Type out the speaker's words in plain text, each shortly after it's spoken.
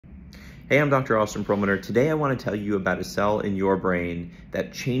Hey, I'm Dr. Austin Perlmutter. Today I want to tell you about a cell in your brain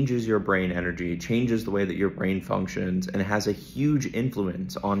that changes your brain energy, changes the way that your brain functions, and has a huge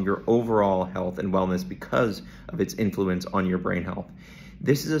influence on your overall health and wellness because of its influence on your brain health.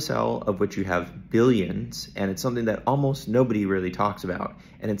 This is a cell of which you have billions, and it's something that almost nobody really talks about,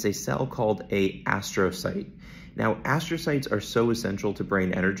 and it's a cell called a astrocyte. Now, astrocytes are so essential to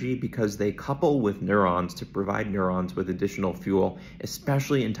brain energy because they couple with neurons to provide neurons with additional fuel,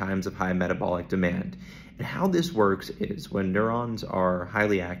 especially in times of high metabolic demand. And how this works is when neurons are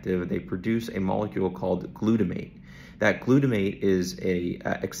highly active, they produce a molecule called glutamate. That glutamate is a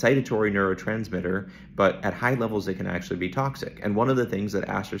excitatory neurotransmitter, but at high levels it can actually be toxic. And one of the things that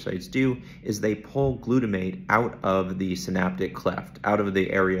astrocytes do is they pull glutamate out of the synaptic cleft, out of the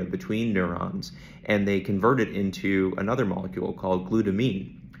area between neurons, and they convert it into another molecule called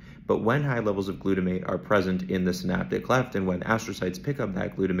glutamine. But when high levels of glutamate are present in the synaptic cleft, and when astrocytes pick up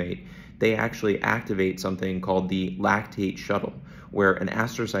that glutamate, they actually activate something called the lactate shuttle, where an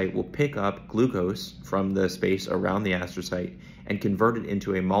astrocyte will pick up glucose from the space around the astrocyte and convert it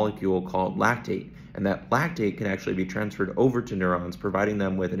into a molecule called lactate. And that lactate can actually be transferred over to neurons, providing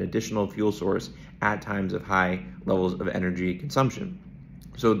them with an additional fuel source at times of high levels of energy consumption.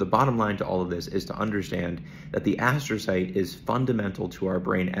 So the bottom line to all of this is to understand that the astrocyte is fundamental to our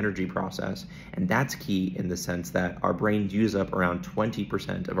brain energy process, and that's key in the sense that our brains use up around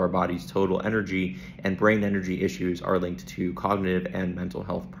 20% of our body's total energy, and brain energy issues are linked to cognitive and mental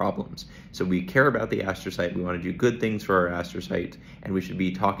health problems. So we care about the astrocyte, we want to do good things for our astrocyte, and we should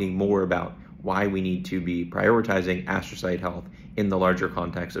be talking more about why we need to be prioritizing astrocyte health in the larger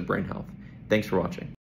context of brain health. Thanks for watching.